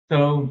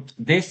So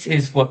this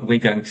is what we're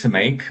going to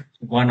make.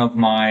 One of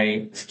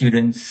my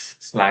students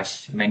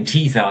slash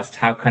mentees asked,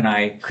 how can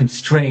I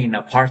constrain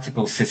a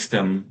particle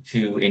system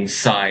to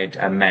inside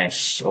a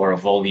mesh or a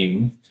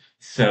volume?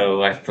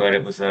 So I thought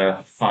it was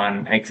a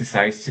fun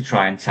exercise to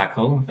try and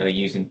tackle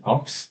using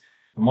POPs.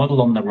 The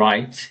model on the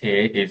right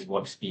here is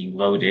what's being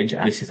loaded.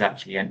 This is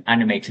actually an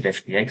animated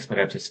FBX, but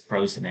I've just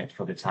frozen it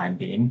for the time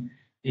being.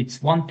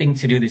 It's one thing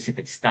to do this if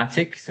it's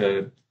static,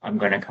 so I'm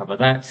going to cover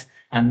that.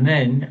 And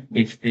then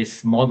if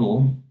this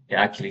model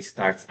actually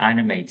starts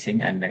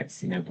animating, and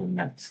let's bring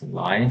that to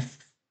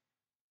life.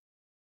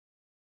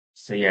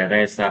 So yeah,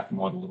 there's that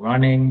model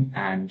running,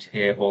 and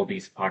here all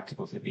these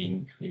particles are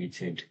being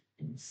created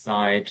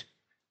inside.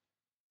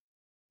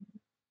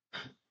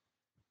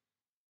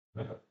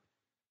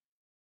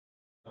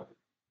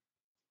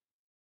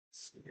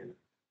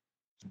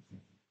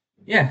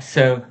 Yeah,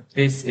 so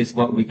this is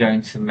what we're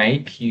going to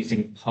make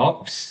using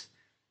POPs.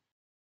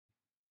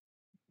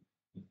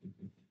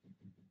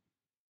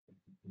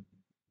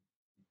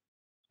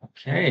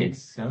 Okay,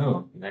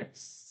 so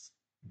let's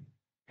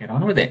get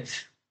on with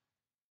it.